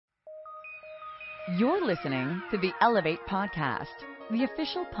You're listening to the Elevate Podcast, the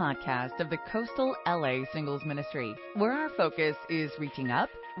official podcast of the Coastal LA Singles Ministry, where our focus is reaching up,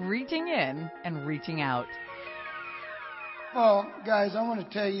 reaching in, and reaching out. Well, guys, I want to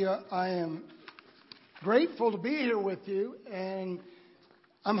tell you I am grateful to be here with you, and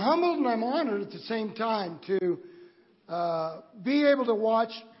I'm humbled and I'm honored at the same time to be able to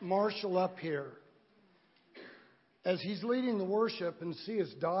watch Marshall up here as he's leading the worship and see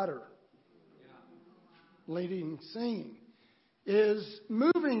his daughter leading singing is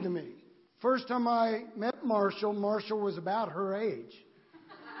moving to me. First time I met Marshall was about her age.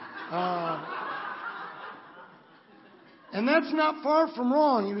 And that's not far from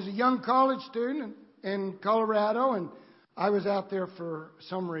wrong. He was a young college student in Colorado, and I was out there for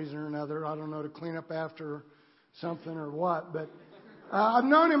some reason or another. I don't know, to clean up after something or what. But I've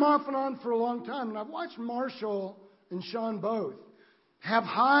known him off and on for a long time, and I've watched Marshall and Sean both have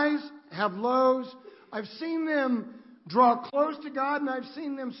highs, have lows. I've seen them draw close to God, and I've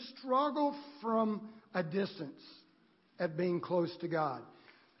seen them struggle from a distance at being close to God.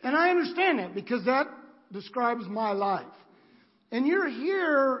 And I understand that because that describes my life. And you're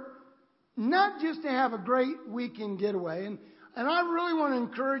here not just to have a great weekend getaway. And I really want to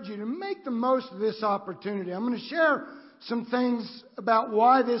encourage you to make the most of this opportunity. I'm going to share some things about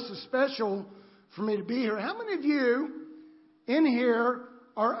why this is special for me to be here. How many of you in here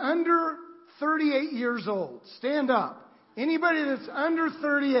are under 38 years old? Stand up. Anybody that's under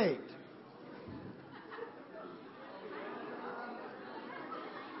 38?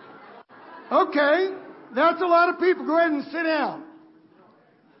 Okay, that's a lot of people. Go ahead and sit down.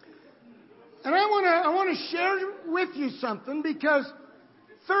 And I want to share with you something, because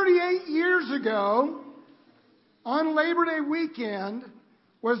 38 years ago, on Labor Day weekend,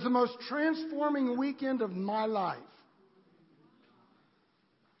 was the most transforming weekend of my life.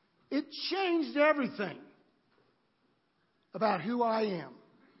 It changed everything about who I am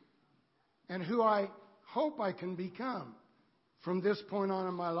and who I hope I can become from this point on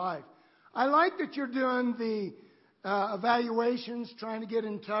in my life. I like that you're doing the evaluations, trying to get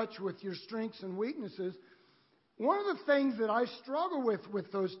in touch with your strengths and weaknesses. One of the things that I struggle with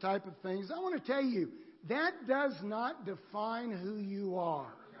those type of things, I want to tell you, that does not define who you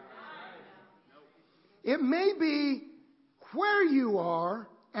are. It may be where you are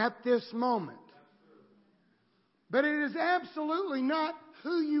at this moment, but it is absolutely not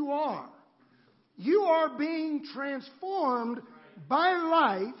who you are. You are being transformed by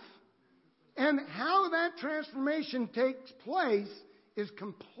life, and how that transformation takes place is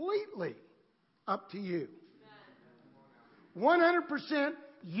completely up to you. 100%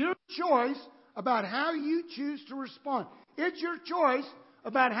 your choice about how you choose to respond. It's your choice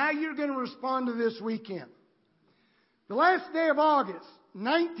about how you're going to respond to this weekend. The last day of August,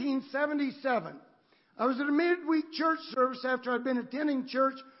 1977, I was at a midweek church service after I'd been attending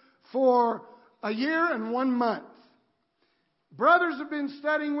church for a year and 1 month. Brothers have been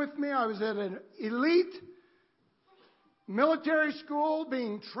studying with me. I was at an elite military school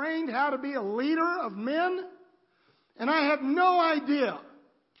being trained how to be a leader of men. And I had no idea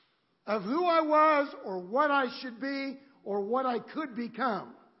of who I was or what I should be or what I could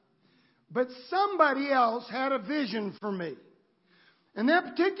become. But somebody else had a vision for me. And that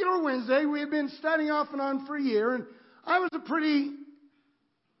particular Wednesday, we had been studying off and on for a year, and I was a pretty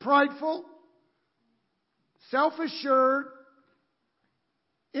prideful, self-assured,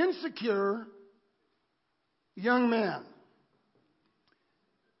 insecure young man.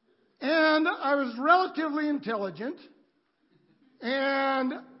 And I was relatively intelligent,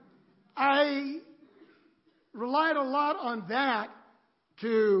 and I relied a lot on that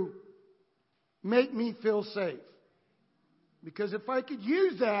to make me feel safe. Because if I could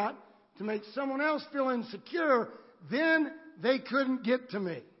use that to make someone else feel insecure, then they couldn't get to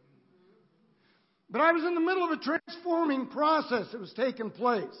me. But I was in the middle of a transforming process that was taking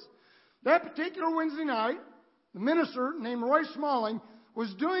place. That particular Wednesday night, the minister named Roy Smalling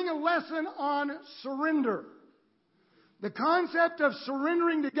was doing a lesson on surrender. The concept of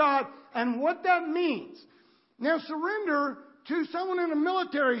surrendering to God and what that means. Now, surrender to someone in a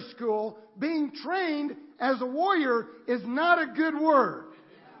military school being trained as a warrior is not a good word.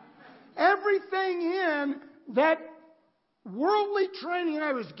 Everything in that worldly training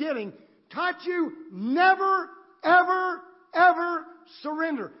I was getting taught you never, ever, ever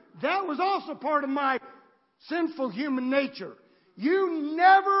surrender. That was also part of my sinful human nature. You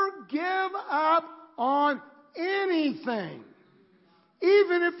never give up on anything,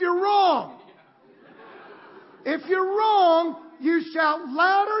 even if you're wrong. If you're wrong, you shout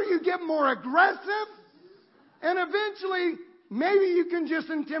louder, you get more aggressive, and eventually maybe you can just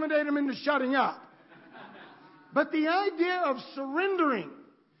intimidate them into shutting up. But the idea of surrendering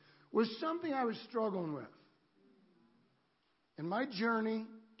was something I was struggling with in my journey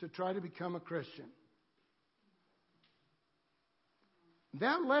to try to become a Christian.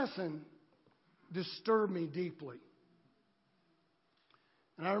 That lesson disturbed me deeply.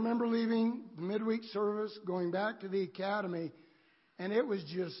 And I remember leaving the midweek service, going back to the academy, and it was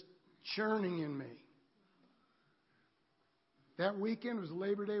just churning in me. That weekend was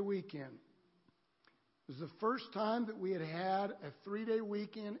Labor Day weekend. It was the first time that we had had a 3-day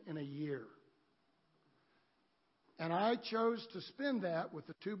weekend in a year. And I chose to spend that with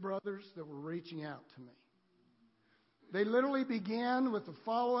the two brothers that were reaching out to me. They literally began with a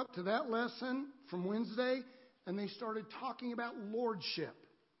follow-up to that lesson from Wednesday, and they started talking about lordship.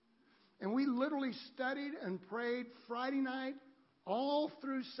 And we literally studied and prayed Friday night all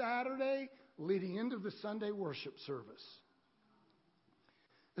through Saturday, leading into the Sunday worship service.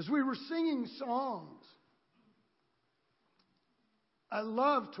 As we were singing songs, I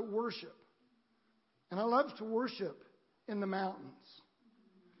love to worship. And I love to worship in the mountains.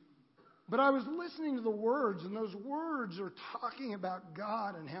 But I was listening to the words, and those words are talking about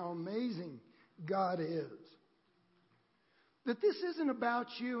God and how amazing God is. That this isn't about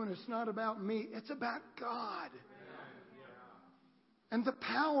you and it's not about me. It's about God. And the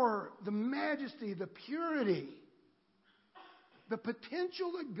power, the majesty, the purity, the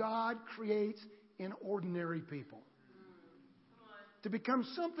potential that God creates in ordinary people. To become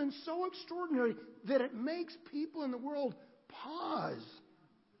something so extraordinary that it makes people in the world pause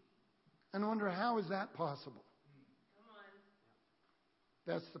and wonder, how is that possible?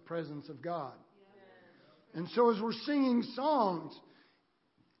 That's the presence of God. And so as we're singing songs,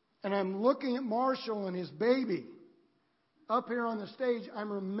 and I'm looking at Marshall and his baby up here on the stage,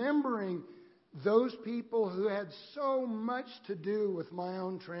 I'm remembering those people who had so much to do with my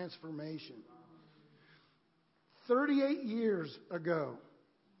own transformation. 38 years ago,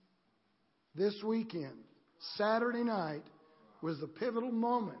 this weekend, Saturday night, was the pivotal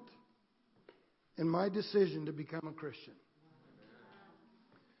moment in my decision to become a Christian.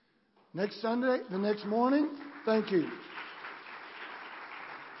 Next Sunday, the next morning, thank you.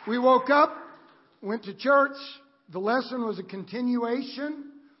 We woke up, went to church. The lesson was a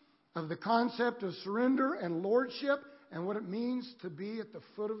continuation of the concept of surrender and lordship and what it means to be at the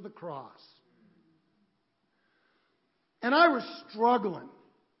foot of the cross. And I was struggling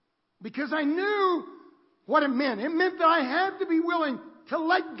because I knew what it meant. It meant that I had to be willing to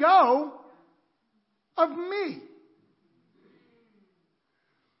let go of me.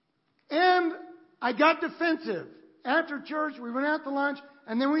 And I got defensive. After church, we went out to lunch,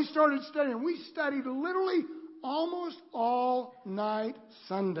 and then we started studying. We studied literally almost all night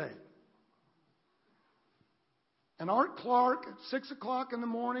Sunday. And Art Clark at 6 o'clock in the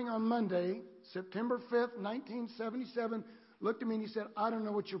morning on Monday, September 5th, 1977, looked at me and he said, I don't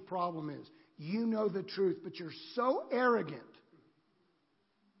know what your problem is. You know the truth, but you're so arrogant.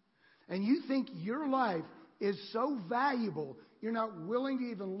 And you think your life is so valuable, you're not willing to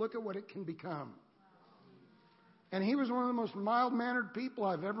even look at what it can become. And he was one of the most mild-mannered people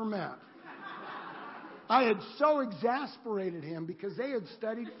I've ever met. I had so exasperated him because they had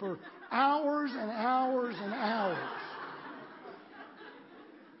studied for hours and hours and hours.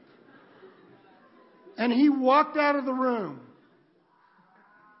 And he walked out of the room.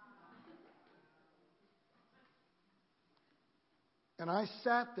 And I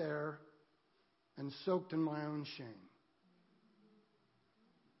sat there and soaked in my own shame.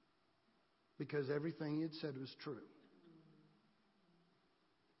 Because everything he had said was true.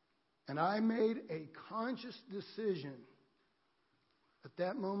 And I made a conscious decision at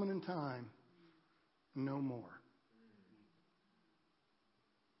that moment in time, no more.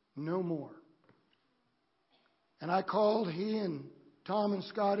 No more. And I called he and Tom and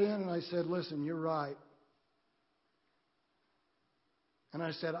Scott in and I said, listen, you're right. And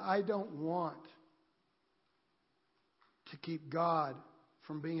I said, I don't want to keep God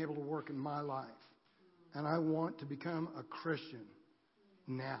from being able to work in my life. And I want to become a Christian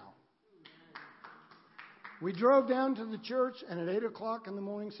now. We drove down to the church, and at 8 o'clock in the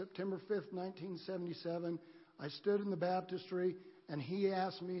morning, September 5th, 1977, I stood in the baptistry, and he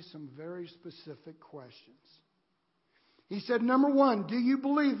asked me some very specific questions. He said, number one, do you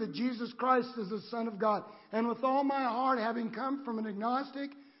believe that Jesus Christ is the Son of God? And with all my heart, having come from an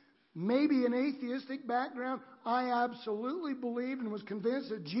agnostic, maybe an atheistic background, I absolutely believed and was convinced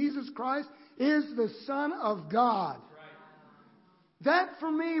that Jesus Christ is the Son of God. That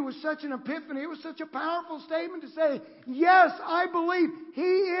for me was such an epiphany. It was such a powerful statement to say, yes, I believe He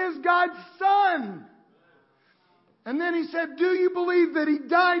is God's Son. And then he said, do you believe that He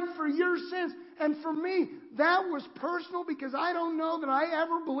died for your sins? And for me, that was personal because I don't know that I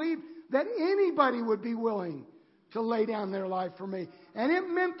ever believed that anybody would be willing to lay down their life for me. And it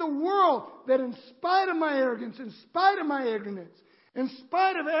meant the world that in spite of my arrogance, in spite of my ignorance, in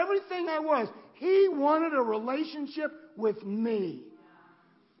spite of everything I was, He wanted a relationship with me.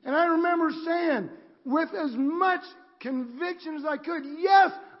 And I remember saying with as much conviction as I could,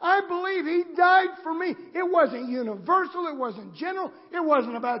 yes, I believe He died for me. It wasn't universal. It wasn't general. It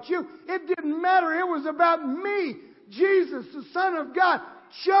wasn't about you. It didn't matter. It was about me. Jesus, the Son of God,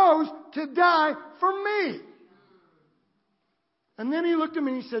 chose to die for me. And then He looked at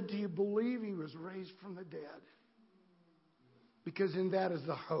me and He said, do you believe He was raised from the dead? Because in that is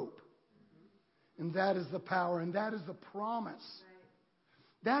the hope. And that is the power. And that is the promise.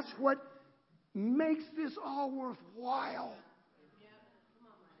 That's what makes this all worthwhile.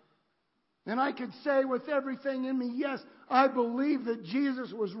 And I could say with everything in me, yes, I believe that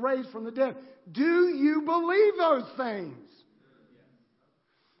Jesus was raised from the dead. Do you believe those things?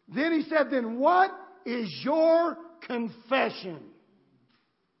 Then He said, then what is your confession?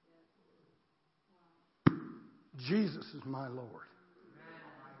 Jesus is my Lord.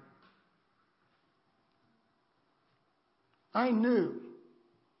 I knew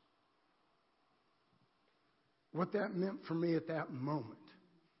what that meant for me at that moment.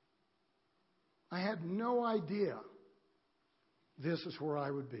 I had no idea this is where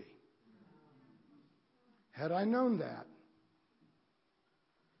I would be. Had I known that,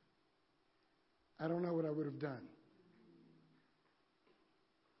 I don't know what I would have done.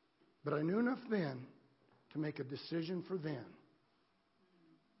 But I knew enough then to make a decision for then.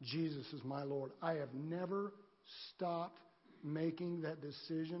 Jesus is my Lord. I have never stopped making that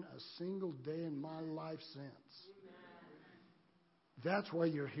decision a single day in my life since. That's why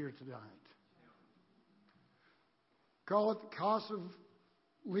you're here tonight. Call it the cost of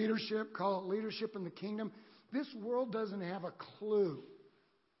leadership. Call it leadership in the kingdom. This world doesn't have a clue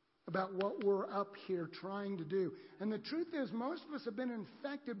about what we're up here trying to do. And the truth is, most of us have been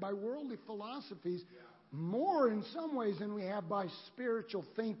infected by worldly philosophies more in some ways than we have by spiritual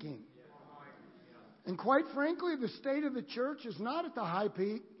thinking. And quite frankly, the state of the church is not at the high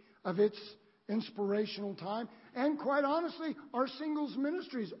peak of its inspirational time. And quite honestly, our singles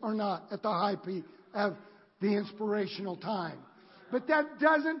ministries are not at the high peak of the inspirational time. But that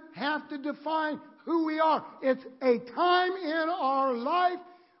doesn't have to define who we are. It's a time in our life.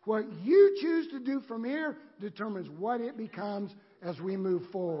 What you choose to do from here determines what it becomes as we move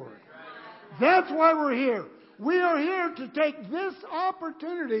forward. That's why we're here. We are here to take this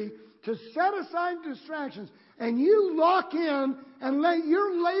opportunity to set aside distractions and you lock in and let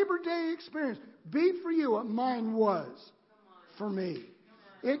your Labor Day experience be for you what mine was for me.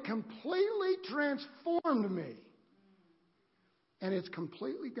 It completely transformed me. And it's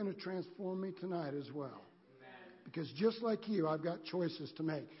completely going to transform me tonight as well. Because just like you, I've got choices to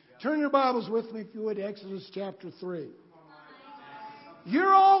make. Turn your Bibles with me, if you would, to Exodus chapter 3.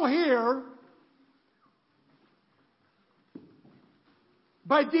 You're all here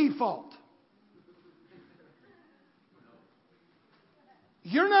by default.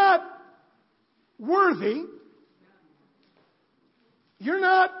 You're not worthy. You're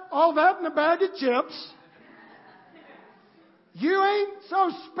not all that in a bag of chips. You ain't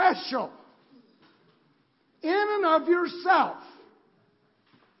so special in and of yourself.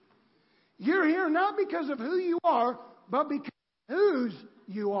 You're here not because of who you are, but because of whose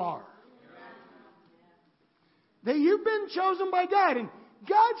you are. That you've been chosen by God. And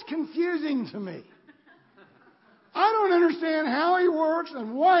God's confusing to me. I don't understand how He works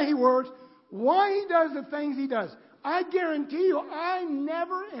and why He works, why He does the things He does. I guarantee you, I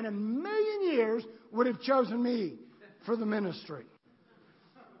never in a million years would have chosen me for the ministry.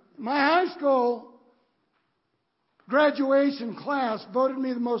 My high school graduation class voted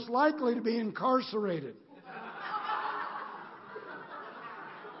me the most likely to be incarcerated.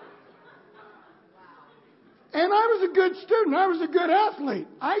 And I was a good student. I was a good athlete.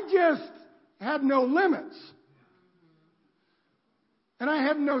 I just had no limits. And I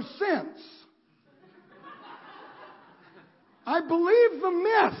had no sense. I believed the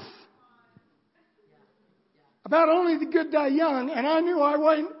myth about only the good die young, and I knew I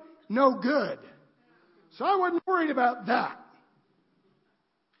wasn't no good. So I wasn't worried about that.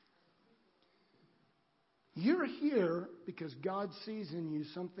 You're here because God sees in you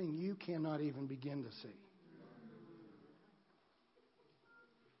something you cannot even begin to see.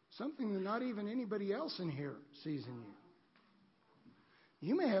 Something that not even anybody else in here sees in you.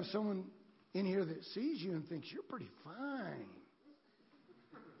 You may have someone in here that sees you and thinks you're pretty fine.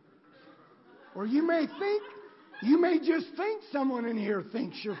 Or you may think You may just think someone in here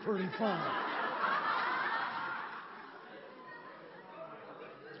thinks you're pretty funny.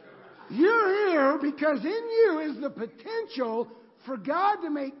 You're here because in you is the potential for God to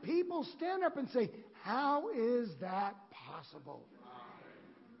make people stand up and say, how is that possible?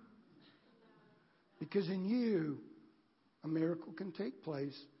 Because in you, a miracle can take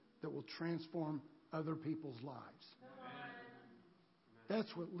place that will transform other people's lives.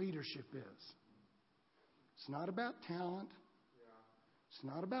 That's what leadership is. It's not about talent. It's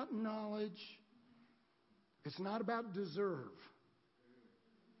not about knowledge. It's not about deserve.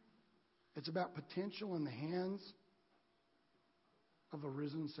 It's about potential in the hands of a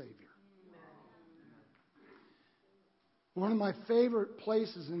risen Savior. One of my favorite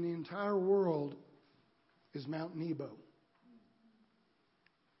places in the entire world is Mount Nebo.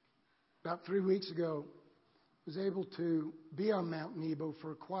 About 3 weeks ago, I was able to be on Mount Nebo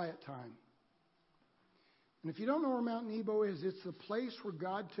for a quiet time. And if you don't know where Mount Nebo is, it's the place where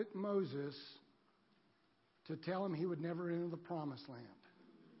God took Moses to tell him he would never enter the Promised Land.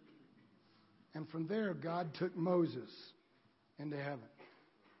 And from there, God took Moses into heaven.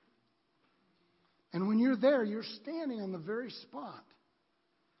 And when you're there, you're standing on the very spot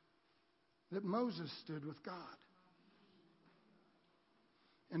that Moses stood with God.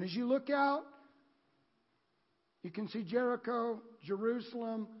 And as you look out, you can see Jericho,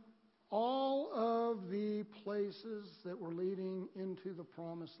 Jerusalem, all of the places that were leading into the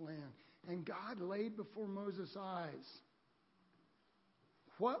Promised Land. And God laid before Moses' eyes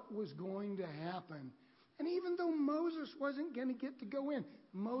what was going to happen. And even though Moses wasn't going to get to go in,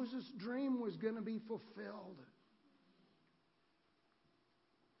 Moses' dream was going to be fulfilled.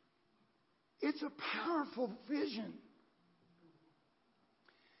 It's a powerful vision.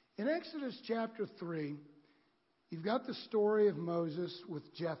 In Exodus chapter 3, you've got the story of Moses with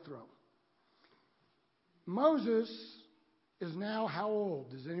Jethro. Moses is now how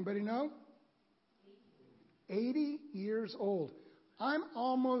old? Does anybody know? 80 years old. I'm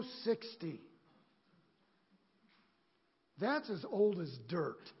almost 60. That's as old as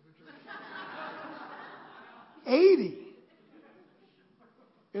dirt. 80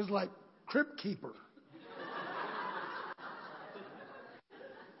 is like crypt keeper.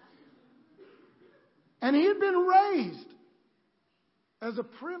 And he had been raised as a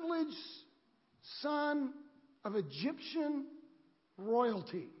privileged son of Egyptian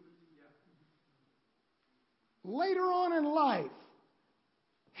royalty. Later on in life,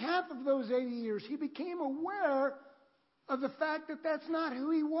 half of those 80 years, he became aware of the fact that that's not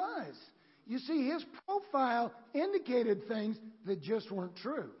who he was. You see, his profile indicated things that just weren't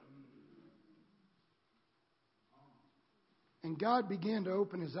true. And God began to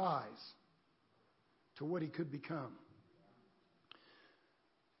open his eyes to what he could become.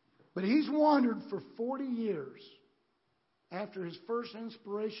 But he's wandered for 40 years after his first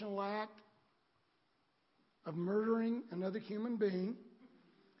inspirational act of murdering another human being.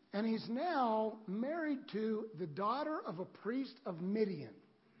 And he's now married to the daughter of a priest of Midian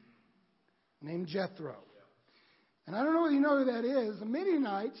named Jethro. And I don't know whether you know who that is. The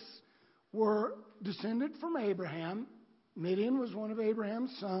Midianites were descended from Abraham. Midian was one of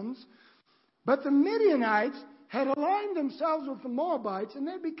Abraham's sons. But the Midianites had aligned themselves with the Moabites, and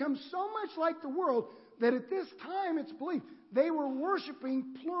they'd become so much like the world that at this time, it's believed, they were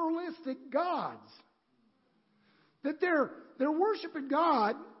worshiping pluralistic gods. That their worship of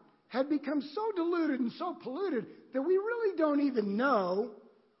God had become so diluted and so polluted that we really don't even know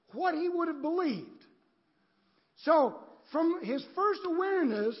what he would have believed. So, from his first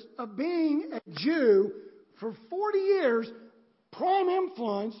awareness of being a Jew, for 40 years, prime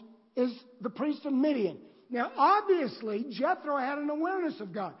influence is the priest of Midian. Now, obviously, Jethro had an awareness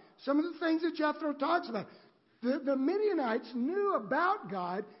of God. Some of the things that Jethro talks about. The Midianites knew about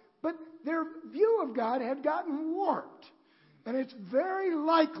God, but their view of God had gotten warped. And it's very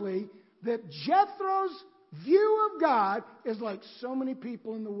likely that Jethro's view of God is like so many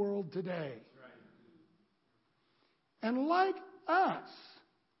people in the world today. And like us,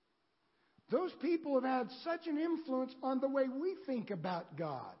 those people have had such an influence on the way we think about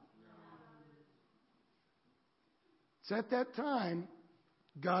God. It's at that time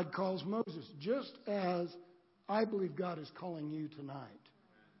God calls Moses, just as I believe God is calling you tonight.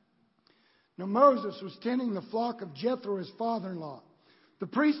 Now Moses was tending the flock of Jethro, his father-in-law, the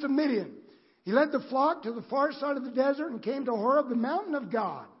priest of Midian. He led the flock to the far side of the desert and came to Horeb, the mountain of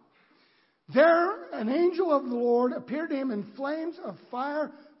God. There an angel of the Lord appeared to him in flames of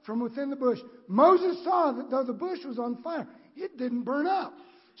fire from within the bush. Moses saw that though the bush was on fire, it didn't burn up.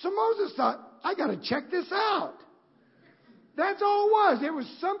 So Moses thought, I got to check this out. That's all it was. It was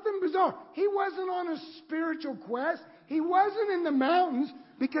something bizarre. He wasn't on a spiritual quest. He wasn't in the mountains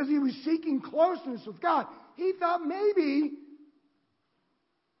because he was seeking closeness with God. He thought maybe,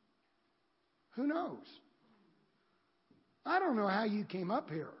 who knows? I don't know how you came up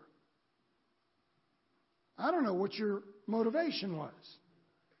here. I don't know what your motivation was.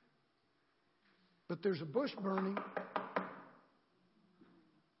 But there's a bush burning.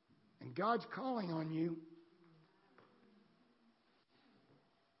 And God's calling on you.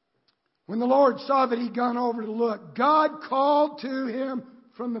 When the Lord saw that he'd gone over to look, God called to him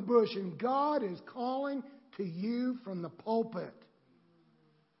from the bush. And God is calling to you from the pulpit.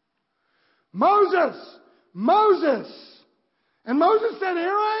 Moses! Moses! And Moses said, here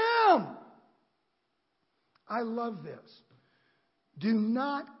I am. I love this. Do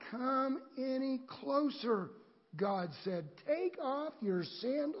not come any closer, God said. Take off your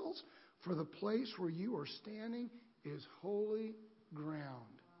sandals, for the place where you are standing is holy ground.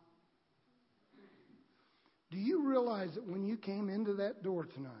 Do you realize that when you came into that door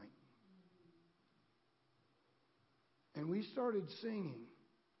tonight and we started singing,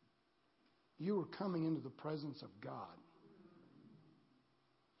 you were coming into the presence of God?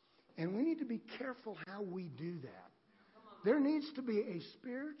 And we need to be careful how we do that. There needs to be a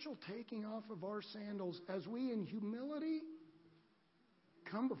spiritual taking off of our sandals as we in humility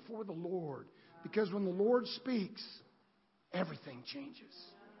come before the Lord. Because when the Lord speaks, everything changes.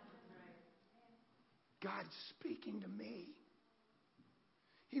 God's speaking to me.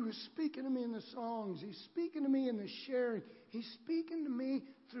 He was speaking to me in the songs. He's speaking to me in the sharing. He's speaking to me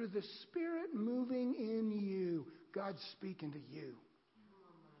through the Spirit moving in you. God's speaking to you.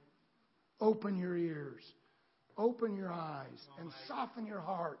 Open your ears. Open your eyes. And soften your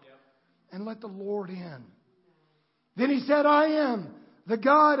heart. And let the Lord in. Then he said, I am the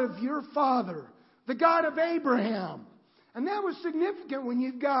God of your father. The God of Abraham. And that was significant when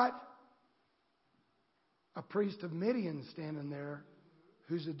you've got a priest of Midian standing there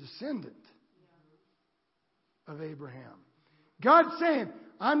who's a descendant of Abraham. God's saying,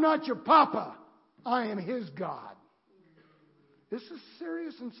 I'm not your papa. I am his God. This is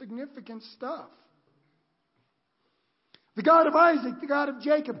serious and significant stuff. The God of Isaac, the God of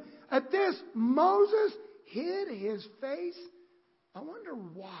Jacob. At this, Moses hid his face. I wonder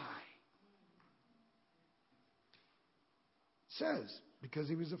why. It says, because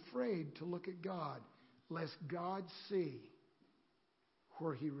he was afraid to look at God, lest God see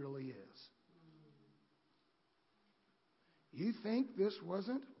where he really is. You think this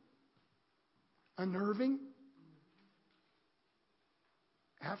wasn't unnerving?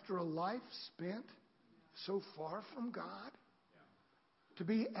 After a life spent so far from God? To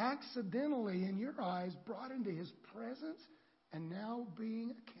be accidentally, in your eyes, brought into his presence and now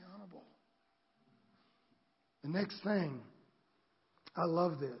being accountable. The next thing, I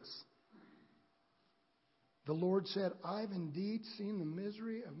love this. The Lord said, I've indeed seen the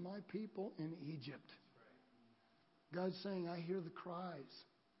misery of my people in Egypt. God's saying, I hear the cries.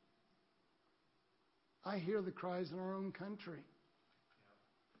 I hear the cries in our own country.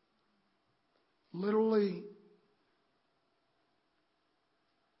 Literally,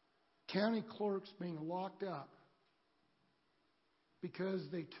 county clerks being locked up because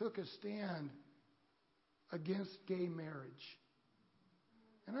they took a stand against gay marriage.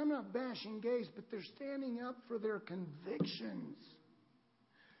 And I'm not bashing gays, but they're standing up for their convictions.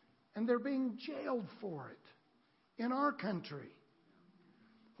 And they're being jailed for it in our country.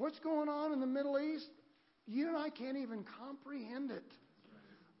 What's going on in the Middle East? You and I can't even comprehend it.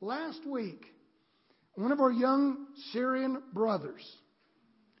 Last week, one of our young Syrian brothers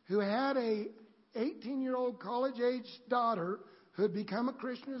who had a 18-year-old college-aged daughter who had become a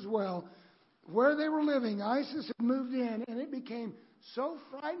Christian as well, where they were living, ISIS had moved in, and it became so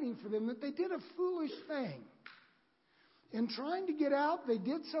frightening for them that they did a foolish thing. In trying to get out, they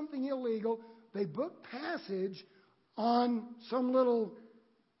did something illegal. They booked passage on some little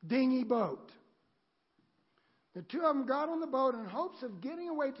dinghy boat. The two of them got on the boat in hopes of getting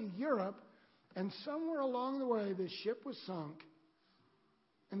away to Europe, and somewhere along the way, the ship was sunk,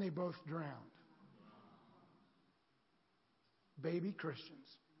 and they both drowned. Baby Christians.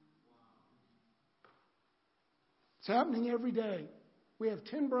 It's happening every day. We have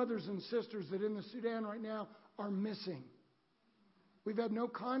 10 brothers and sisters that in the Sudan right now are missing. We've had no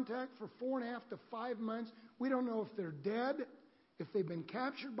contact for 4.5 to 5 months. We don't know if they're dead, if they've been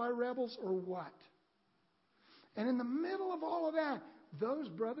captured by rebels, or what. And in the middle of all of that, those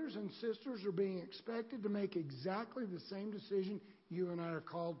brothers and sisters are being expected to make exactly the same decision you and I are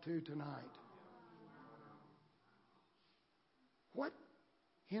called to tonight. What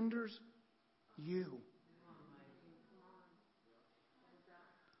hinders you?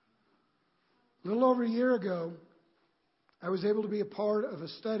 A little over a year ago, I was able to be a part of a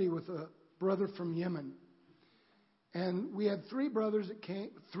study with a brother from Yemen. And we had three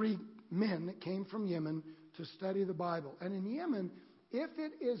men that came from Yemen to study the Bible. And in Yemen, if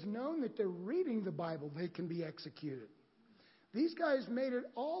it is known that they're reading the Bible, they can be executed. These guys made it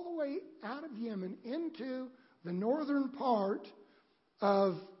all the way out of Yemen into the northern part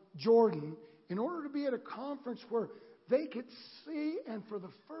of Jordan in order to be at a conference where they could see and for the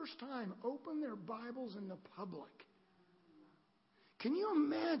first time open their Bibles in the public. Can you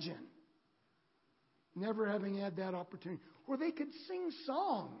imagine never having had that opportunity where they could sing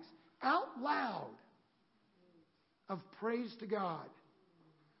songs out loud of praise to God?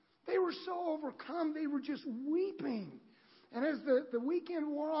 They were so overcome, they were just weeping. And as the weekend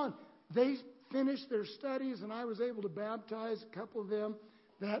wore on, they finished their studies, and I was able to baptize a couple of them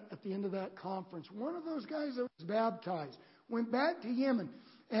at the end of that conference. One of those guys that was baptized went back to Yemen,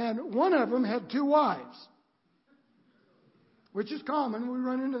 and one of them had 2 wives, which is common. We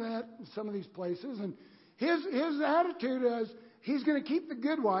run into that in some of these places. And his attitude is he's going to keep the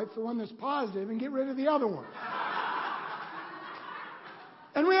good wife, the one that's positive, and get rid of the other one.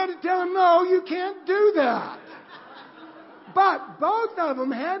 And we had to tell him, no, you can't do that. But both of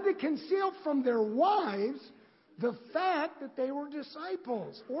them had to conceal from their wives the fact that they were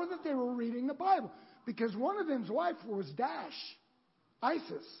disciples or that they were reading the Bible. Because one of them's wife was Daesh,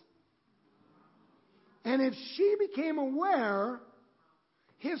 ISIS. And if she became aware,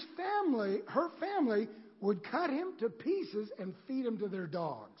 her family would cut him to pieces and feed him to their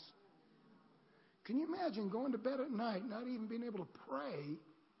dogs. Can you imagine going to bed at night, not even being able to pray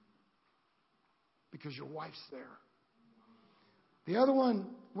because your wife's there? The other one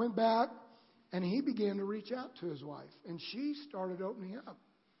went back, and he began to reach out to his wife. And she started opening up.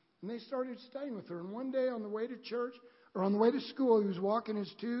 And they started staying with her. And one day on the way to church, or on the way to school, he was walking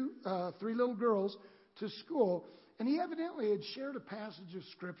his 3 little girls to school. And he evidently had shared a passage of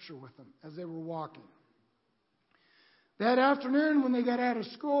Scripture with them as they were walking. That afternoon, when they got out of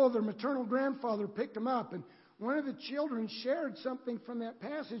school, their maternal grandfather picked them up. And one of the children shared something from that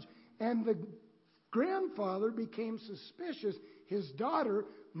passage. And the grandfather became suspicious his daughter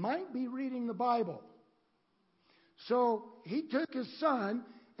might be reading the Bible. So he took his son,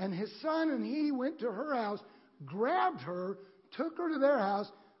 and his son and he went to her house, grabbed her, took her to their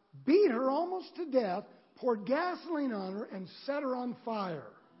house, beat her almost to death, poured gasoline on her, and set her on fire.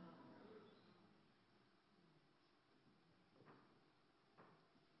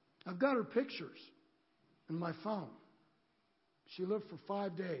 I've got her pictures in my phone. She lived for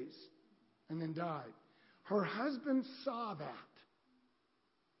 5 days and then died. Her husband saw that.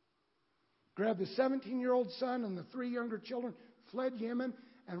 Grabbed the 17-year-old son and the 3 younger children, fled Yemen,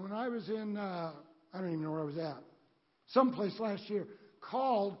 and when I was in, I don't even know where I was at, someplace last year,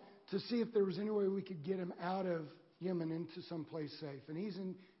 called to see if there was any way we could get him out of Yemen into someplace safe. And he's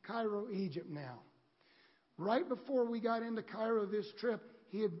in Cairo, Egypt now. Right before we got into Cairo this trip,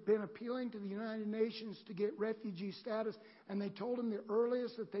 he had been appealing to the United Nations to get refugee status, and they told him the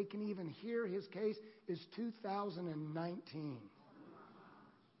earliest that they can even hear his case is 2019.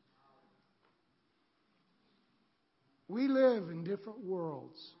 We live in different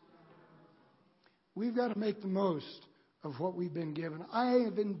worlds. We've got to make the most of what we've been given. I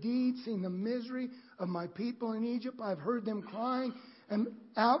have indeed seen the misery of my people in Egypt. I've heard them crying and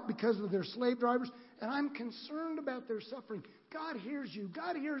out because of their slave drivers, and I'm concerned about their suffering. God hears you.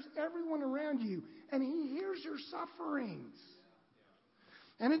 God hears everyone around you, and He hears your sufferings.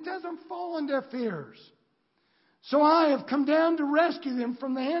 And it doesn't fall on deaf ears. So I have come down to rescue them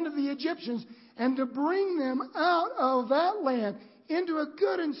from the hand of the Egyptians and to bring them out of that land into a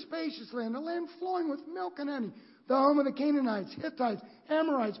good and spacious land, a land flowing with milk and honey, the home of the Canaanites, Hittites,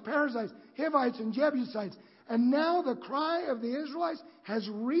 Amorites, Perizzites, Hivites, and Jebusites. And now the cry of the Israelites has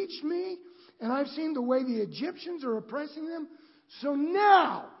reached me, and I've seen the way the Egyptians are oppressing them. So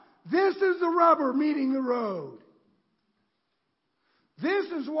now, this is the rubber meeting the road. This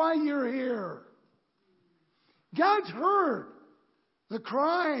is why you're here. God's heard the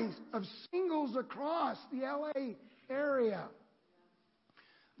cries of singles across the LA area.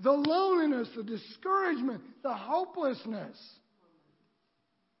 The loneliness, the discouragement, the hopelessness.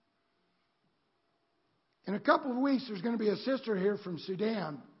 In a couple of weeks, there's going to be a sister here from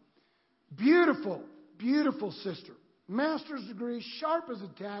Sudan. Beautiful, beautiful sister. Master's degree, sharp as a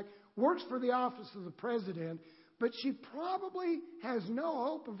tack, works for the office of the president, but she probably has no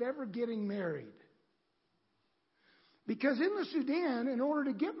hope of ever getting married. Because in the Sudan, in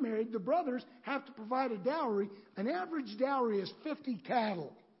order to get married, the brothers have to provide a dowry. An average dowry is 50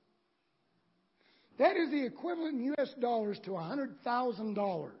 cattle. That is the equivalent in U.S. dollars to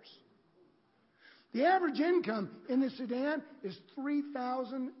 $100,000. The average income in the Sudan is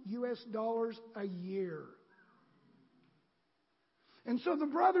 $3,000 a year. And so the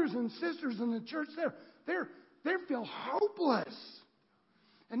brothers and sisters in the church they feel hopeless.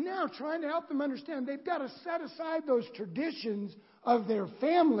 And now trying to help them understand they've got to set aside those traditions of their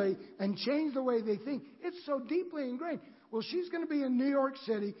family and change the way they think. It's so deeply ingrained. Well, she's going to be in New York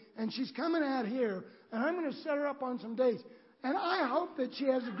City and she's coming out here and I'm going to set her up on some dates. And I hope that she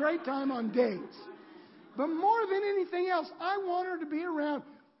has a great time on dates. But more than anything else, I want her to be around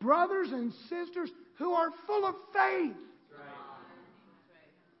brothers and sisters who are full of faith.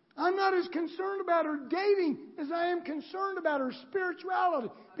 I'm not as concerned about her dating as I am concerned about her spirituality.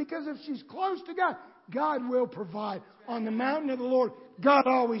 Because if she's close to God, God will provide. On the mountain of the Lord, God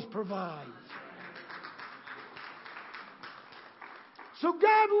always provides. So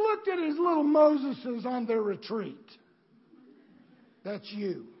God looked at his little Moseses on their retreat. That's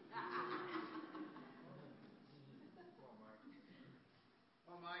you.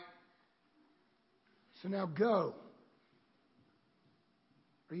 So now go.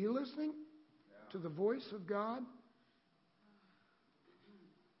 Are you listening to the voice of God?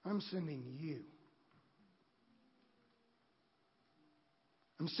 I'm sending you.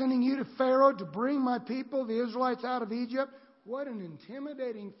 I'm sending you to Pharaoh to bring my people, the Israelites, out of Egypt. What an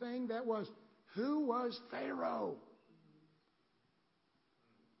intimidating thing that was. Who was Pharaoh?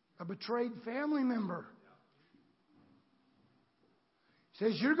 A betrayed family member. He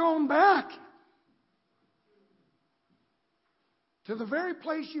says, you're going back to the very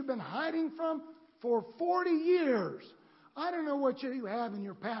place you've been hiding from for 40 years. I don't know what you have in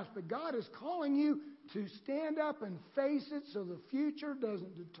your past, but God is calling you to stand up and face it so the future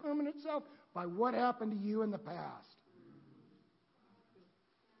doesn't determine itself by what happened to you in the past.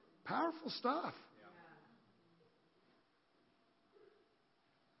 Powerful stuff.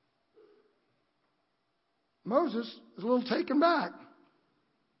 Moses is a little taken back.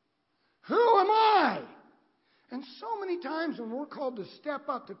 Who am I? And so many times when we're called to step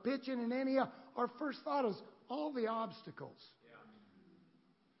up, to pitch in any, our first thought is all the obstacles.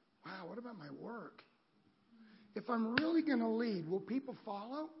 Wow, what about my work? If I'm really going to lead, will people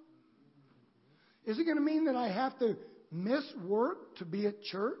follow? Is it going to mean that I have to miss work to be at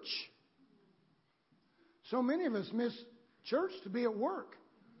church? So many of us miss church to be at work.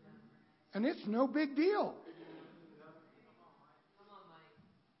 And it's no big deal.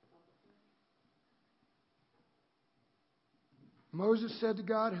 Moses said to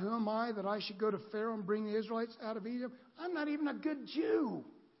God, who am I that I should go to Pharaoh and bring the Israelites out of Egypt? I'm not even a good Jew.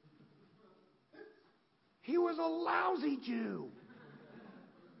 He was a lousy Jew.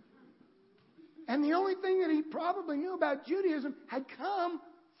 And the only thing that he probably knew about Judaism had come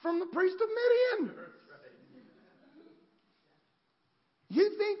from the priest of Midian. You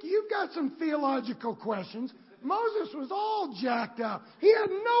think you've got some theological questions. Moses was all jacked up. He had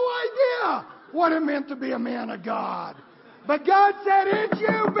no idea what it meant to be a man of God. But God said, it's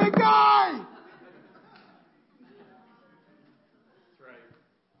you, big guy.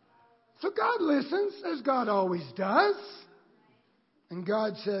 So God listens, as God always does. And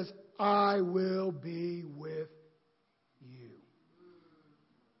God says, I will be with you.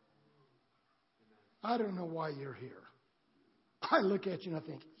 I don't know why you're here. I look at you and I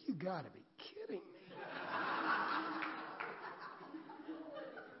think, you got to be kidding me.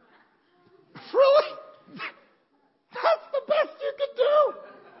 Really? That's the best you could do.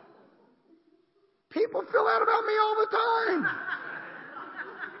 People feel that about me all the time.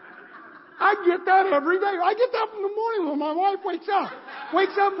 I get that every day. I get that from the morning when my wife wakes up.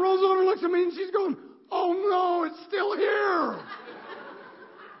 Wakes up, rolls over, looks at me, and she's going, oh no, it's still here.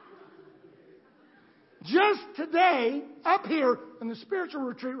 Just today, up here in the spiritual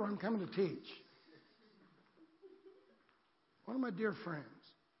retreat where I'm coming to teach, one of my dear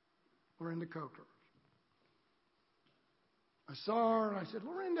friends, Lorinda Coker. I saw her and I said,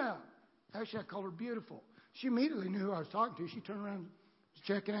 Lorinda. Actually, I called her beautiful. She immediately knew who I was talking to. She turned around, was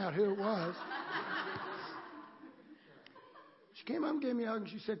checking out who it was. She came up and gave me a hug and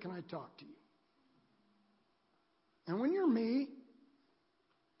she said, can I talk to you? And when you're me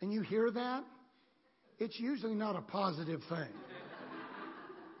and you hear that, it's usually not a positive thing.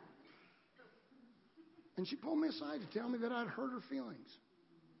 And she pulled me aside to tell me that I'd hurt her feelings.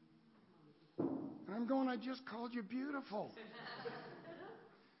 And I'm going, I just called you beautiful.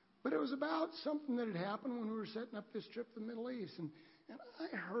 But it was about something that had happened when we were setting up this trip to the Middle East. And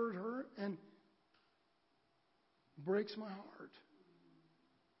I heard her and it breaks my heart.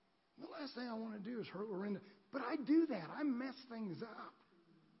 The last thing I want to do is hurt Lorinda. But I do that. I mess things up.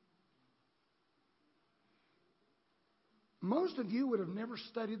 Most of you would have never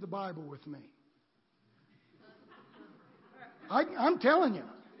studied the Bible with me. I'm telling you.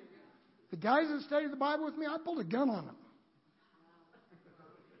 The guys that studied the Bible with me, I pulled a gun on them.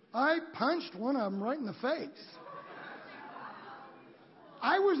 I punched one of them right in the face.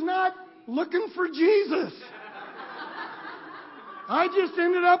 I was not looking for Jesus. I just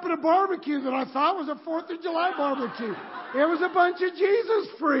ended up at a barbecue that I thought was a 4th of July barbecue. It was a bunch of Jesus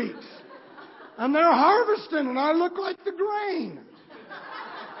freaks. And they're harvesting, and I look like the grain.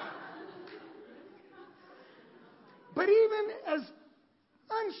 But even as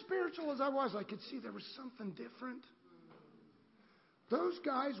unspiritual as I was, I could see there was something different. Those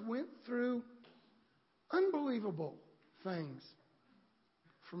guys went through unbelievable things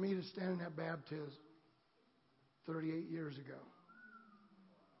for me to stand in that baptism 38 years ago.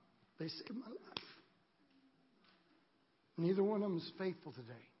 They saved my life. Neither one of them is faithful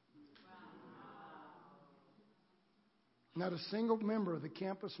today. Not a single member of the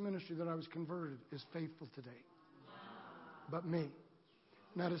campus ministry that I was converted is faithful today. But me.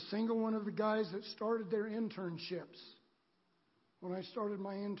 Not a single one of the guys that started their internships when I started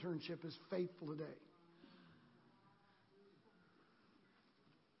my internship is faithful today.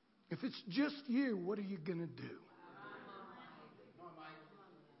 If it's just you, what are you going to do?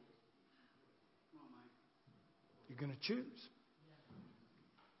 You're going to choose.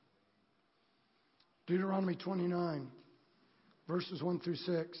 Deuteronomy 29, verses 1 through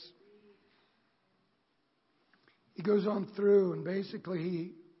 6. He goes on through and basically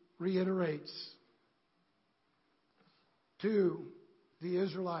he reiterates to the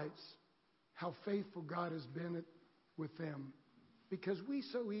Israelites how faithful God has been with them. Because we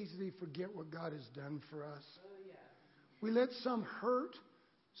so easily forget what God has done for us. We let some hurt,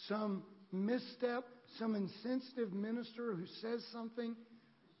 some misstep, some insensitive minister who says something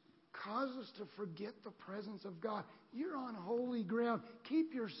cause us to forget the presence of God. You're on holy ground.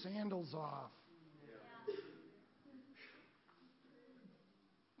 Keep your sandals off.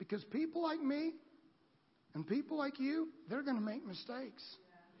 Because people like me and people like you, they're going to make mistakes.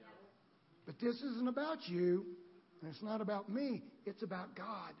 But this isn't about you, and it's not about me. It's about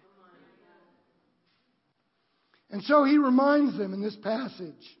God. And so he reminds them in this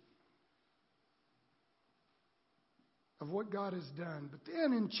passage of what God has done. But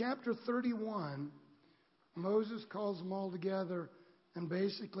then in chapter 31, Moses calls them all together and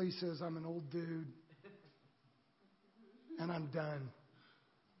basically says, I'm an old dude and I'm done.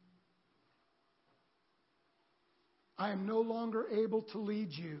 I am no longer able to lead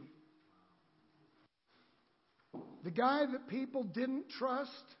you. The guy that people didn't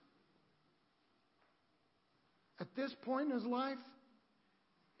trust at this point in his life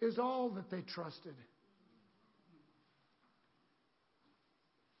is all that they trusted.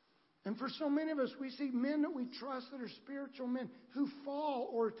 And for so many of us, we see men that we trust that are spiritual men who fall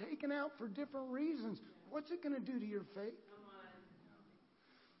or are taken out for different reasons. What's it going to do to your faith?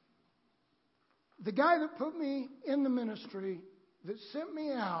 The guy that put me in the ministry, that sent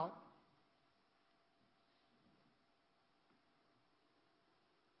me out,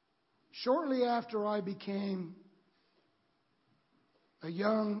 shortly after I became a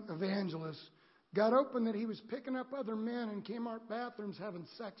young evangelist, got open that he was picking up other men in Kmart bathrooms having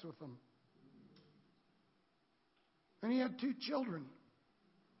sex with them. And he had 2 children.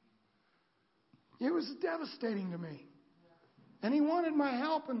 It was devastating to me. And he wanted my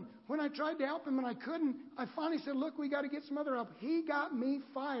help, and when I tried to help him and I couldn't, I finally said, look, we got to get some other help. He got me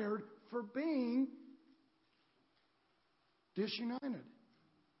fired for being disunited.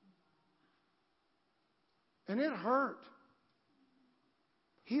 And it hurt.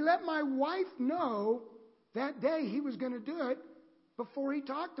 He let my wife know that day he was going to do it before he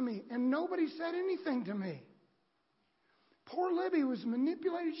talked to me. And nobody said anything to me. Poor Libby was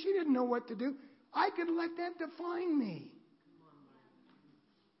manipulated. She didn't know what to do. I could let that define me.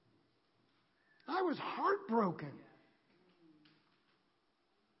 I was heartbroken.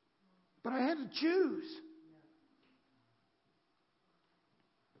 But I had to choose.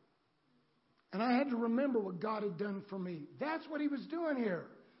 And I had to remember what God had done for me. That's what he was doing here.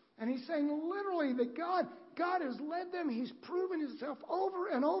 And he's saying literally that God has led them. He's proven himself over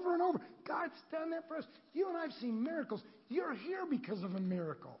and over and over. God's done that for us. You and I have seen miracles. You're here because of a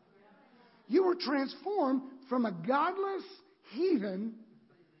miracle. You were transformed from a godless heathen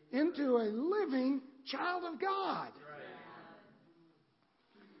into a living child of God.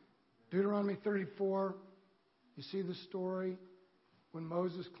 Deuteronomy 34, you see the story when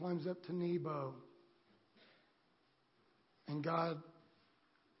Moses climbs up to Nebo and God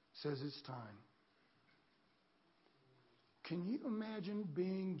says it's time. Can you imagine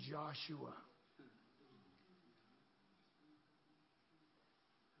being Joshua?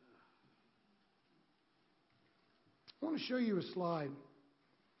 I want to show you a slide.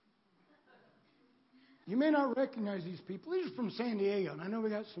 You may not recognize these people. These are from San Diego, and I know we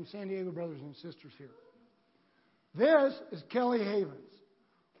got some San Diego brothers and sisters here. This is Kelly Havens,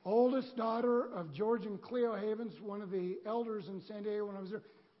 oldest daughter of George and Cleo Havens, one of the elders in San Diego when I was there.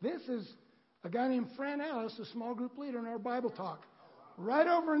 This is a guy named Fran Ellis, a small group leader in our Bible talk, right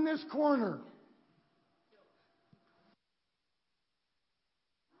over in this corner.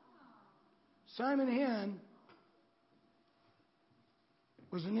 Simon Henn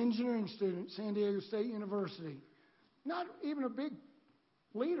was an engineering student at San Diego State University. Not even a big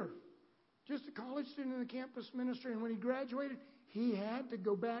leader, just a college student in the campus ministry. And when he graduated, he had to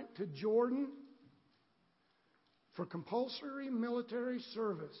go back to Jordan for compulsory military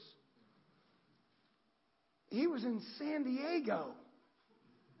service. He was in San Diego,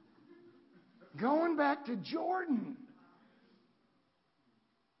 going back to Jordan.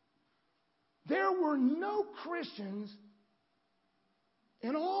 There were no Christians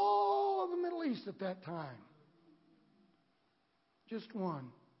in all of the Middle East at that time. Just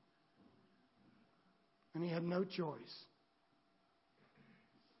one. And he had no choice.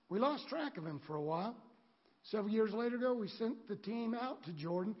 We lost track of him for a while. Several years later ago, we sent the team out to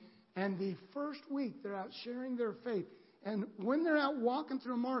Jordan. And the first week, they're out sharing their faith. And when they're out walking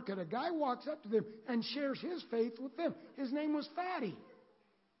through a market, a guy walks up to them and shares his faith with them. His name was Fatty.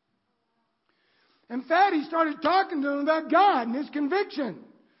 And Fatty started talking to them about God and his conviction.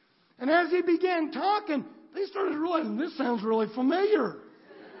 And as he began talking, they started realizing, this sounds really familiar.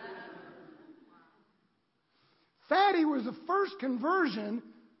 Fatty was the first conversion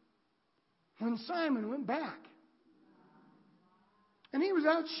when Simon went back. And he was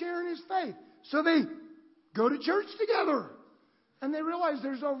out sharing his faith. So they go to church together. And they realize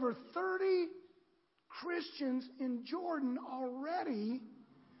there's over 30 Christians in Jordan already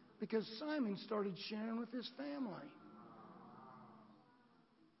because Simon started sharing with his family.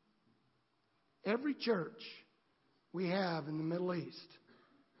 Every church we have in the Middle East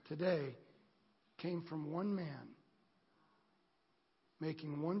today came from one man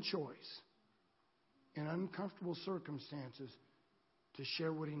making one choice in uncomfortable circumstances to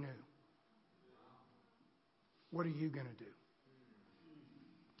share what he knew. What are you going to do?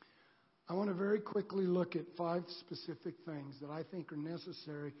 I want to very quickly look at 5 specific things that I think are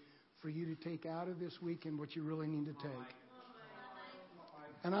necessary for you to take out of this weekend what you really need to take.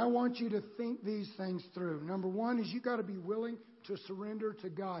 And I want you to think these things through. Number 1 is you've got to be willing to surrender to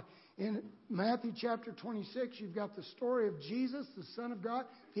God. In Matthew chapter 26, you've got the story of Jesus, the Son of God,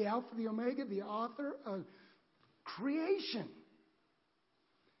 the Alpha, the Omega, the author of creation.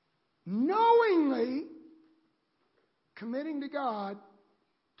 Knowingly committing to God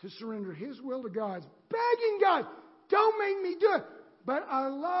to surrender His will to God's, begging God, don't make me do it. But I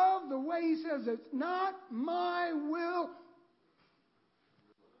love the way He says, it's not my will,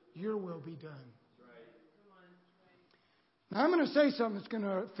 your will be done. Now I'm going to say something that's going to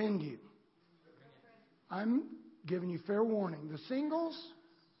offend you. I'm giving you fair warning. The singles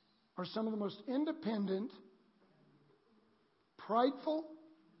are some of the most independent, prideful,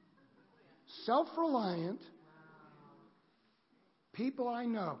 self-reliant people I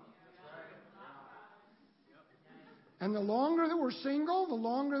know. And the longer that we're single, the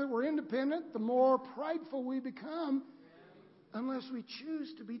longer that we're independent, the more prideful we become unless we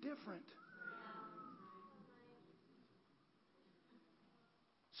choose to be different.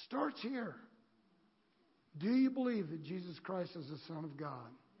 Starts here. Do you believe that Jesus Christ is the Son of God?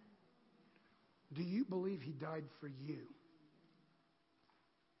 Do you believe He died for you?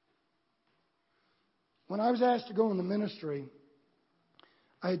 When I was asked to go in the ministry,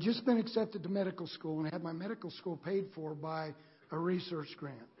 I had just been accepted to medical school and had my medical school paid for by a research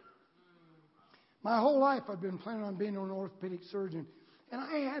grant. My whole life I'd been planning on being an orthopedic surgeon. And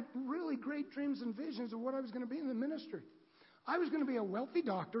I had really great dreams and visions of what I was going to be in the ministry. I was going to be a wealthy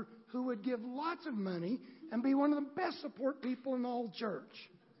doctor who would give lots of money and be one of the best support people in the whole church.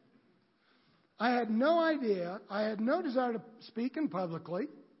 I had no idea. I had no desire to speak in publicly.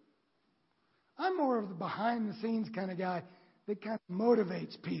 I'm more of the behind-the-scenes kind of guy that kind of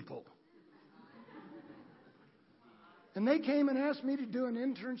motivates people. And they came and asked me to do an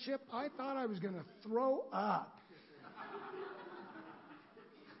internship. I thought I was going to throw up.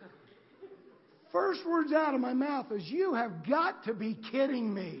 First words out of my mouth was, "You have got to be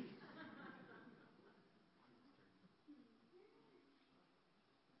kidding me."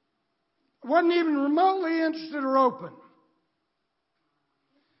 I wasn't even remotely interested or open.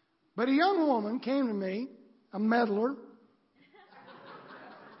 But a young woman came to me, a meddler.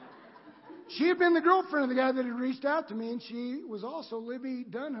 She had been the girlfriend of the guy that had reached out to me, and she was also Libby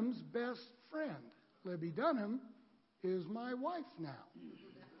Dunham's best friend. Libby Dunham is my wife now.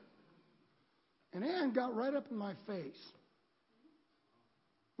 And Ann got right up in my face,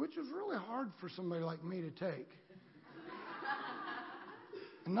 which was really hard for somebody like me to take.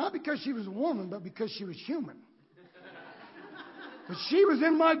 And not because she was a woman, but because she was human. But she was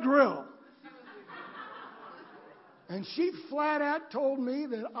in my grill. And she flat out told me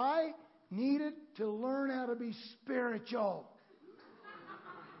that I needed to learn how to be spiritual.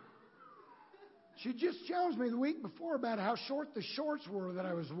 She just challenged me the week before about how short the shorts were that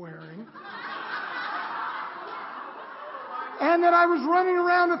I was wearing. And that I was running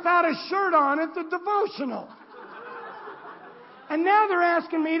around without a shirt on at the devotional. And now they're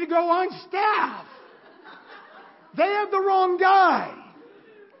asking me to go on staff. They have the wrong guy.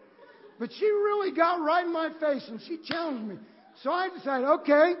 But she really got right in my face and she challenged me. So I decided,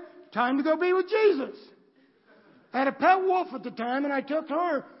 okay, time to go be with Jesus. I had a pet wolf at the time and I took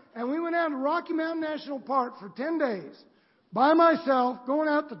her and we went out to Rocky Mountain National Park for 10 days by myself, going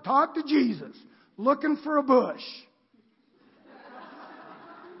out to talk to Jesus, looking for a bush.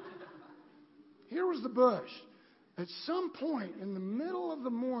 Here was the bush. At some point in the middle of the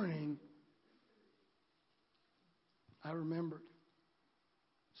morning, I remembered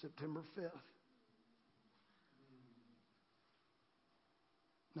September 5th,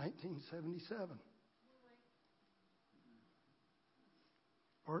 1977.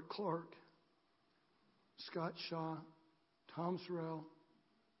 Art Clark, Scott Shaw, Tom Sorrell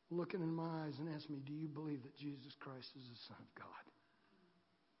looking in my eyes and asked me, do you believe that Jesus Christ is the Son of God?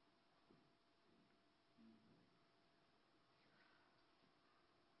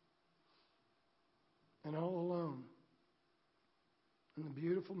 And all alone in the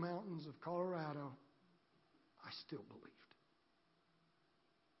beautiful mountains of Colorado, I still believed.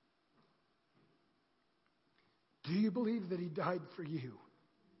 Do you believe that He died for you?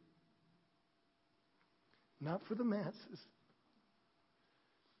 Not for the masses.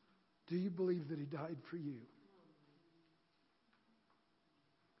 Do you believe that He died for you?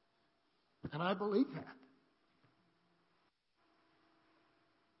 And I believe that.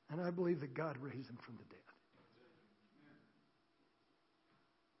 And I believe that God raised Him from the dead.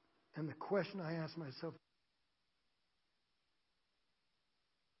 And the question I ask myself,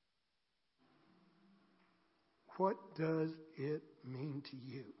 what does it mean to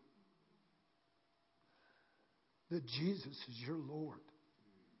you that Jesus is your Lord?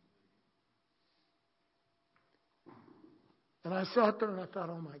 And I sat there and I thought,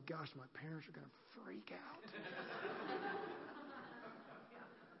 oh my gosh, my parents are going to freak out.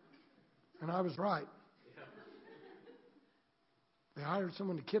 And I was right. They hired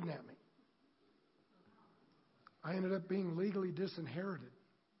someone to kidnap me. I ended up being legally disinherited.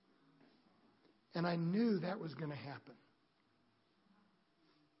 And I knew that was going to happen.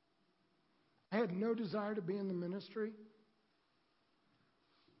 I had no desire to be in the ministry.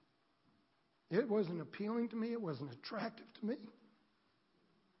 It wasn't appealing to me. It wasn't attractive to me.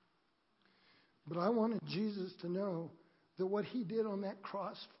 But I wanted Jesus to know that what He did on that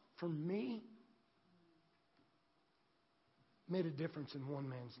cross for me made a difference in one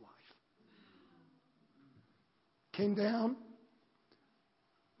man's life. Came down,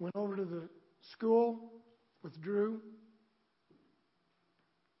 went over to the school with Drew,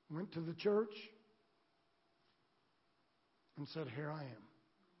 went to the church, and said, here I am.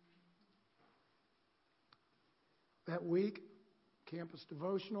 That week, campus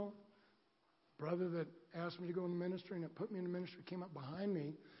devotional, brother that asked me to go in the ministry and that put me in the ministry came up behind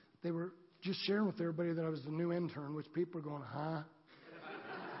me. They were just sharing with everybody that I was the new intern, which people are going, huh?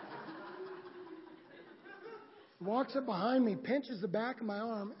 Walks up behind me, pinches the back of my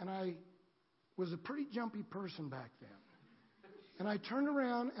arm, and I was a pretty jumpy person back then. And I turned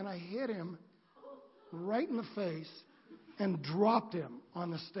around and I hit him right in the face and dropped him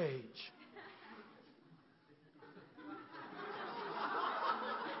on the stage.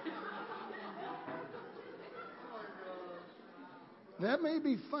 That may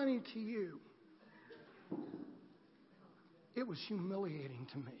be funny to you. It was humiliating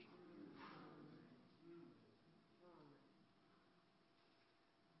to me.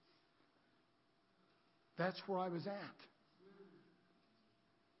 That's where I was at.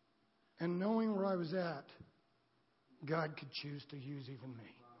 And knowing where I was at, God could choose to use even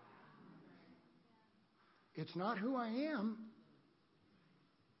me. It's not who I am.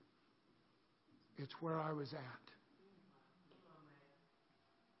 It's where I was at.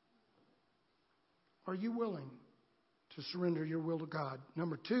 Are you willing to surrender your will to God?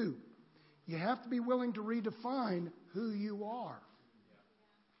 Number 2, you have to be willing to redefine who you are.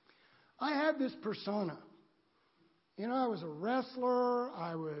 I had this persona. You know, I was a wrestler.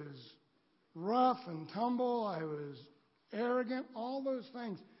 I was rough and tumble. I was arrogant, all those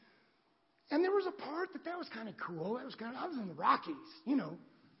things. And there was a part that was kind of cool. I was in the Rockies,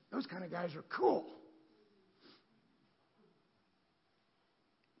 those kind of guys are cool.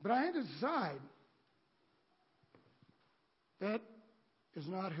 But I had to decide that is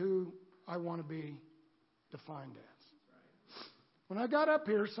not who I want to be defined as. When I got up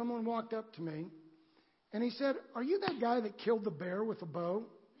here, someone walked up to me and he said, "Are you that guy that killed the bear with a bow?"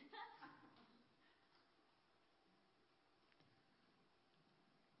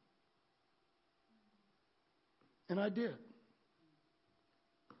 And I did.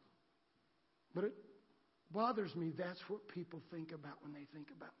 But it bothers me that's what people think about when they think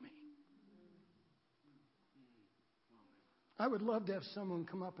about me. I would love to have someone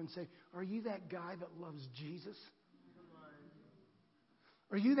come up and say, "Are you that guy that loves Jesus?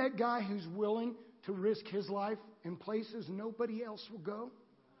 Are you that guy who's willing to risk his life in places nobody else will go?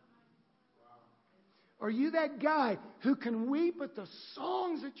 Are you that guy who can weep at the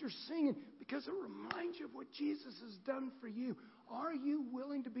songs that you're singing because it reminds you of what Jesus has done for you? Are you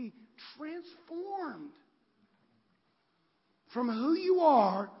willing to be transformed from who you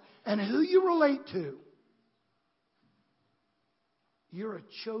are and who you relate to? You're a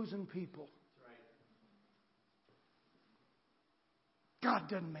chosen people. God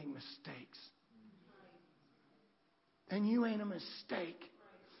doesn't make mistakes. And you ain't a mistake.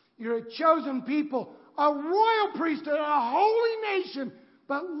 You're a chosen people, a royal priesthood, a holy nation.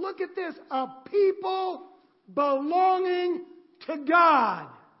 But look at this, a people belonging to God.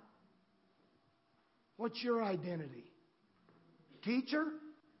 What's your identity? Teacher?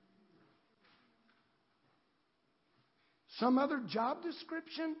 Some other job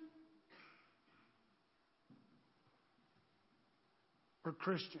description? Or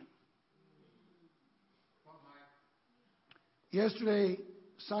Christian? Yesterday,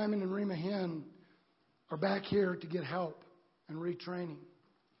 Simon and Rima Hen are back here to get help and retraining.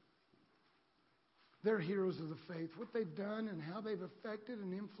 They're heroes of the faith. What they've done and how they've affected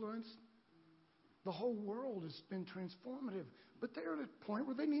and influenced the whole world has been transformative. But they're at a point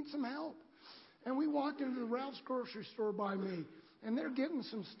where they need some help. And we walked into the Ralph's grocery store by me, and they're getting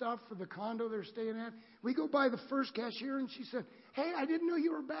some stuff for the condo they're staying at. We go by the first cashier, and she said, "Hey, I didn't know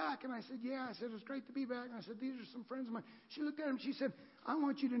you were back." And I said, "Yeah." I said, "It's great to be back." And I said, "These are some friends of mine." She looked at him, she said, "I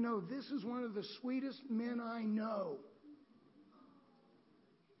want you to know this is one of the sweetest men I know.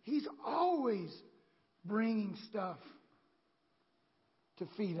 He's always bringing stuff to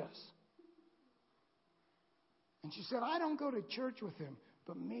feed us." And she said, "I don't go to church with him,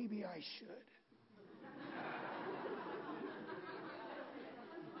 but maybe I should."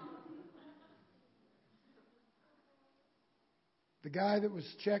 The guy that was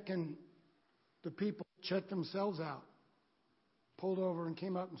checking the people checked themselves out, pulled over and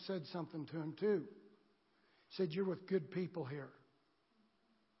came up and said something to him too. He said, "You're with good people here.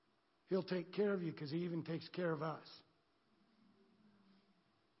 He'll take care of you because he even takes care of us."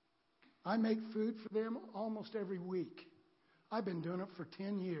 I make food for them almost every week. I've been doing it for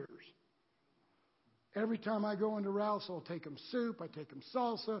 10 years. Every time I go into Ralph's, I'll take them soup, I take them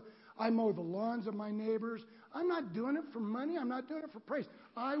salsa, I mow the lawns of my neighbors. I'm not doing it for money, I'm not doing it for praise.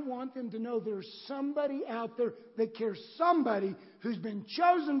 I want them to know there's somebody out there that cares, somebody who's been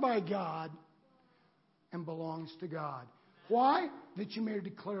chosen by God and belongs to God. Why? That you may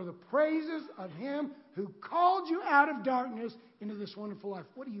declare the praises of Him who called you out of darkness into this wonderful life.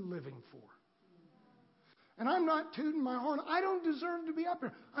 What are you living for? And I'm not tooting my horn. I don't deserve to be up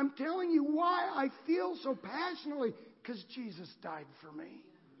here. I'm telling you why I feel so passionately. Because Jesus died for me.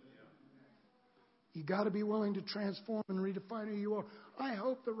 You got to be willing to transform and redefine who you are. I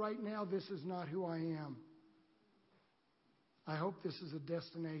hope that right now this is not who I am. I hope this is a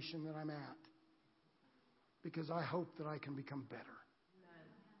destination that I'm at. Because I hope that I can become better.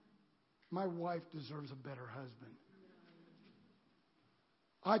 My wife deserves a better husband.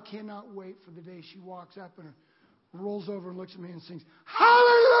 I cannot wait for the day she walks up and rolls over and looks at me and sings,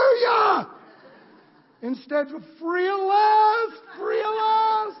 "Hallelujah!" Instead of "Free at last, free at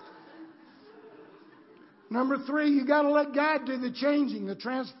last." Number 3, you got to let God do the changing, the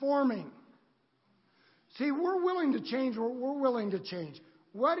transforming. See, we're willing to change what we're willing to change.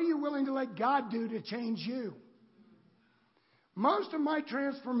 What are you willing to let God do to change you? Most of my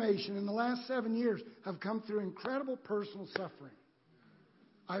transformation in the last 7 years have come through incredible personal suffering.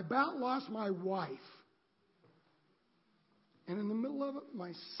 I about lost my wife. And in the middle of it,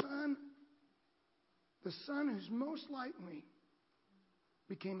 my son, the son who's most like me,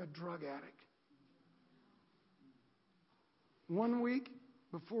 became a drug addict. 1 week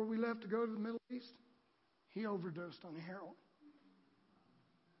before we left to go to the Middle East, he overdosed on heroin.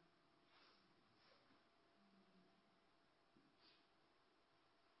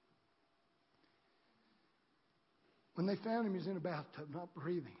 When they found him, he was in a bathtub, not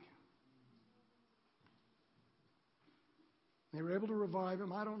breathing. They were able to revive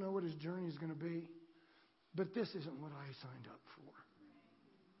him. I don't know what his journey is going to be, but this isn't what I signed up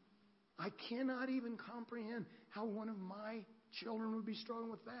for. I cannot even comprehend how one of my children would be struggling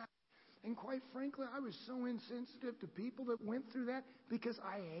with that. And quite frankly, I was so insensitive to people that went through that because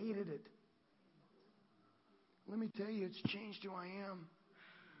I hated it. Let me tell you, it's changed who I am.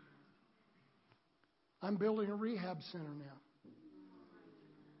 I'm building a rehab center now.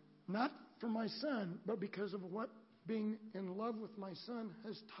 Not for my son, but because of what being in love with my son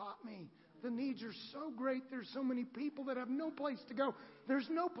has taught me. The needs are so great. There's so many people that have no place to go. There's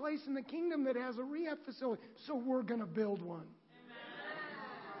no place in the kingdom that has a rehab facility. So we're going to build one.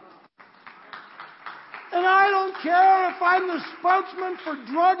 And I don't care if I'm the spokesman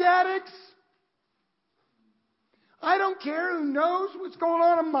for drug addicts. I don't care who knows what's going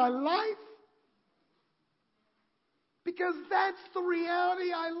on in my life. Because that's the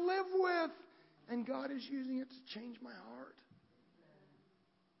reality I live with. And God is using it to change my heart.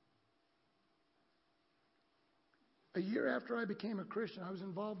 A year after I became a Christian, I was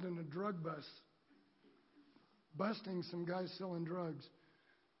involved in a drug bust. Busting some guys selling drugs.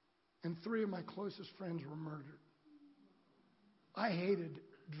 And 3 of my closest friends were murdered. I hated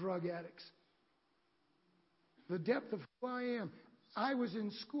drug addicts. The depth of who I am. I was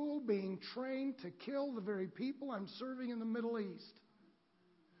in school being trained to kill the very people I'm serving in the Middle East.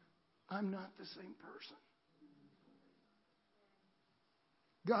 I'm not the same person.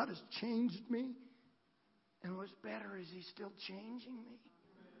 God has changed me. And what's better is He's still changing me.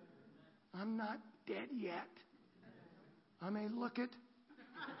 I'm not dead yet. I may look it.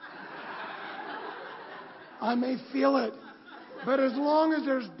 I may feel it. But as long as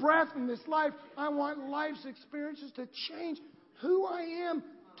there's breath in this life, I want life's experiences to change who I am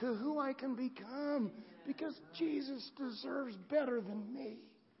to who I can become. Because Jesus deserves better than me.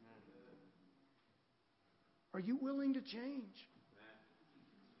 Are you willing to change?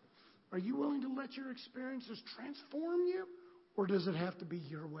 Are you willing to let your experiences transform you? Or does it have to be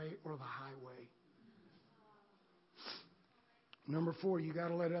your way or the highway? Number 4, you got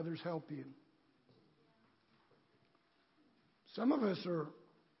to let others help you. Some of us are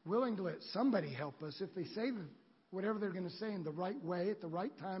willing to let somebody help us if they say whatever they're going to say in the right way, at the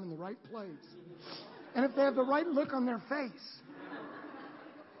right time, in the right place. And if they have the right look on their face.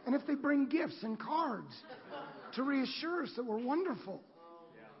 And if they bring gifts and cards to reassure us that we're wonderful.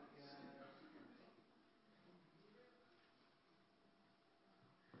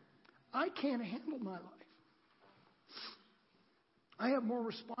 I can't handle my life. I have more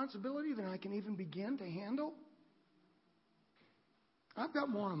responsibility than I can even begin to handle. I've got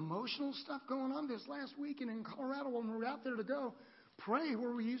more emotional stuff going on. This last weekend in Colorado when we were out there to go pray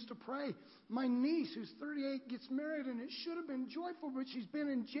where we used to pray. My niece, who's 38, gets married, and it should have been joyful, but she's been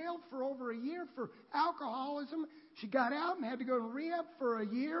in jail for over a year for alcoholism. She got out and had to go to rehab for a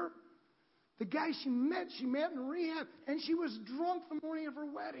year. The guy she met in rehab, and she was drunk the morning of her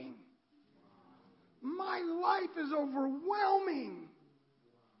wedding. My life is overwhelming.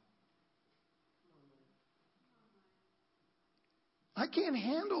 I can't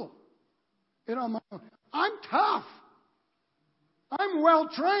handle it on my own. I'm tough. I'm well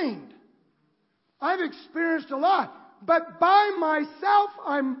trained. I've experienced a lot. But by myself,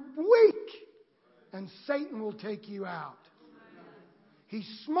 I'm weak. And Satan will take you out. He's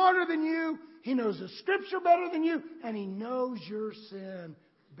smarter than you. He knows the Scripture better than you. And he knows your sin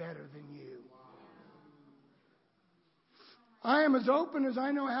better than you. I am as open as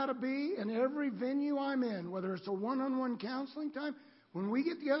I know how to be in every venue I'm in, whether it's a one-on-one counseling time. When we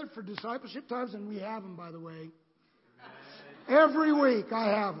get together for discipleship times, and we have them, by the way. Every week I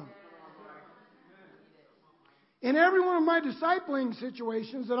have them. In every one of my discipling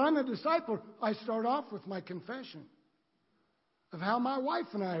situations that I'm a discipler, I start off with my confession of how my wife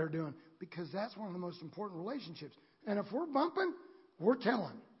and I are doing, because that's one of the most important relationships. And if we're bumping, we're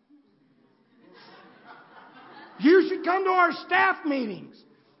telling. You should come to our staff meetings.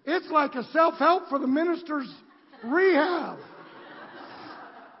 It's like a self-help for the minister's rehab.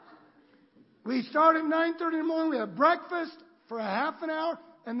 We start at 9:30 in the morning. We have breakfast for a half an hour,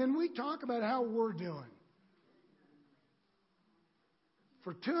 and then we talk about how we're doing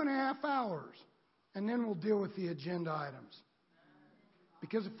for 2.5 hours, and then we'll deal with the agenda items.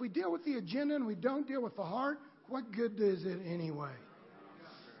 Because if we deal with the agenda and we don't deal with the heart, what good is it anyway?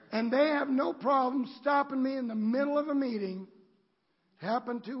 And they have no problem stopping me in the middle of a meeting.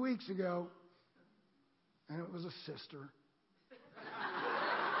 Happened 2 weeks ago, and it was a sister.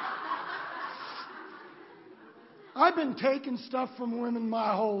 I've been taking stuff from women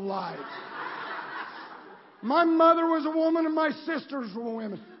my whole life. My mother was a woman and my sisters were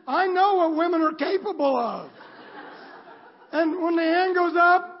women. I know what women are capable of. And when the hand goes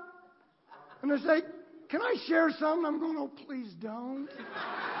up and they say, can I share something? I'm going, oh, please don't.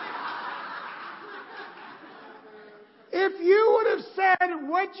 If you would have said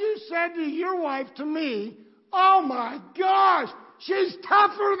what you said to your wife to me, oh my gosh, she's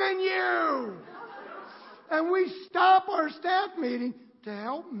tougher than you. And we stop our staff meeting to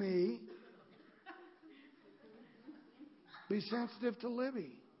help me be sensitive to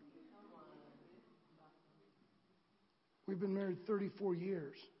Libby. We've been married 34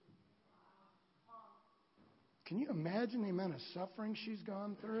 years. Can you imagine the amount of suffering she's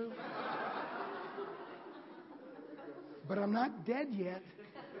gone through? But I'm not dead yet.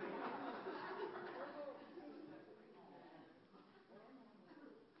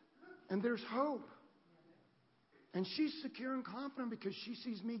 And there's hope. And she's secure and confident because she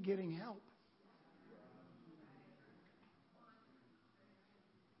sees me getting help.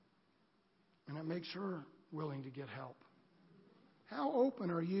 And it makes her willing to get help. How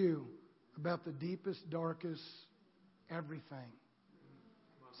open are you about the deepest, darkest everything?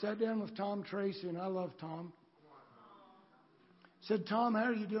 Sat down with Tom Tracy, and I love Tom. Said, Tom, how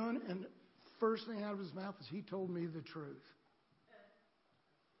are you doing? And first thing out of his mouth is he told me the truth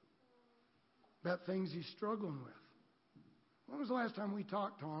about things he's struggling with. When was the last time we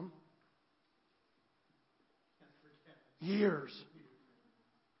talked, Tom? Years.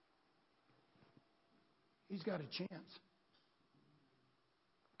 He's got a chance.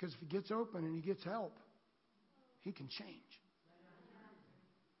 Because if he gets open and he gets help, he can change.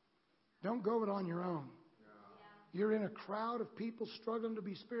 Don't go it on your own. You're in a crowd of people struggling to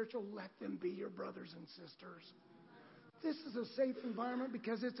be spiritual. Let them be your brothers and sisters. This is a safe environment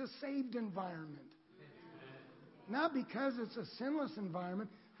because it's a saved environment. Not because it's a sinless environment.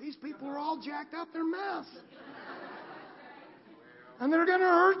 These people are all jacked up. They're mess. And they're going to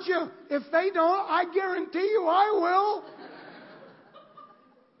hurt you. If they don't, I guarantee you I will.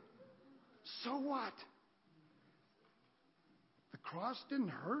 So what? The cross didn't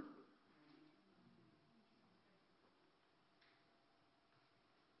hurt.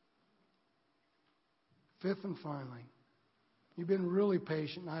 Fifth and finally, you've been really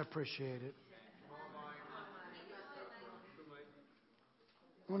patient, and I appreciate it.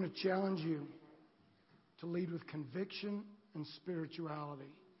 I want to challenge you to lead with conviction and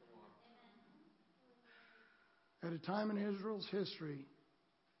spirituality. At a time in Israel's history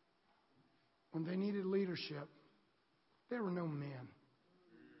when they needed leadership, there were no men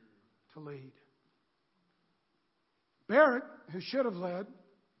to lead. Barak, who should have led,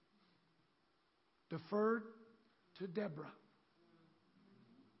 deferred to Deborah.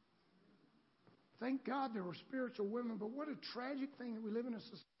 Thank God there were spiritual women, but what a tragic thing that we live in a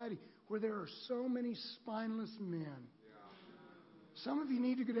society where there are so many spineless men. Some of you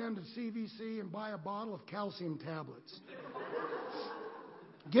need to go down to CVC and buy a bottle of calcium tablets.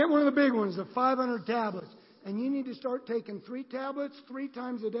 Get one of the big ones, the 500 tablets. And you need to start taking 3 tablets 3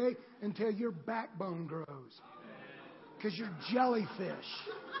 times a day until your backbone grows. Because you're jellyfish.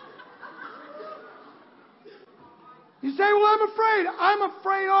 You say, well, I'm afraid. I'm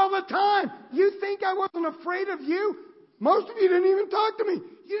afraid all the time. You think I wasn't afraid of you? Most of you didn't even talk to me.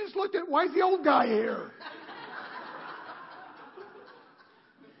 You just looked at, why is the old guy here?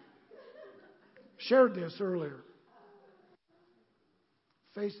 Shared this earlier.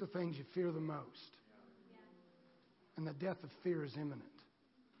 Face the things you fear the most. And the death of fear is imminent.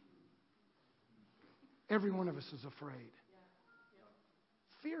 Every one of us is afraid.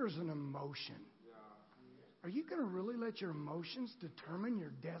 Fear is an emotion. Are you going to really let your emotions determine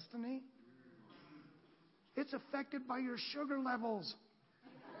your destiny? It's affected by your sugar levels,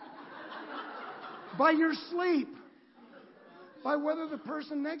 by your sleep, by whether the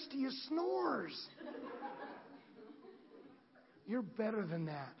person next to you snores. You're better than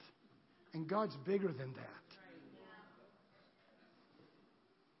that, and God's bigger than that.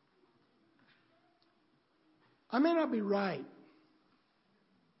 I may not be right,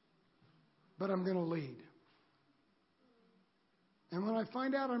 but I'm going to lead. And when I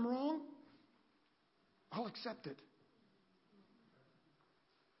find out I'm wrong, I'll accept it.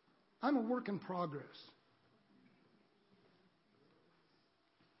 I'm a work in progress.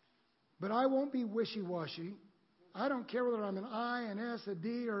 But I won't be wishy-washy. I don't care whether I'm an I, an S, a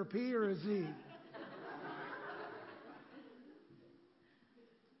D, or a P, or a Z. It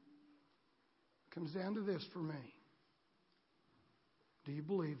comes down to this for me. Do you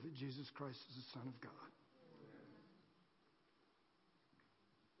believe that Jesus Christ is the Son of God?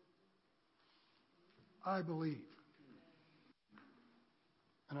 I believe.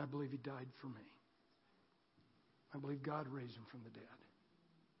 And I believe He died for me. I believe God raised him from the dead.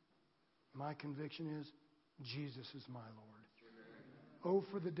 My conviction is Jesus is my Lord. Oh,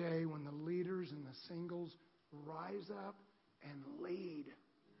 for the day when the leaders and the singles rise up and lead.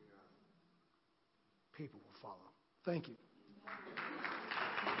 People will follow. Thank you.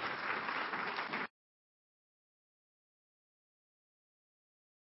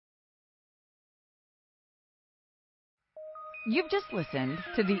 You've just listened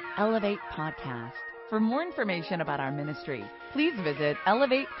to the Elevate Podcast. For more information about our ministry, please visit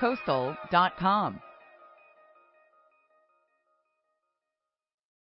elevatecoastal.com.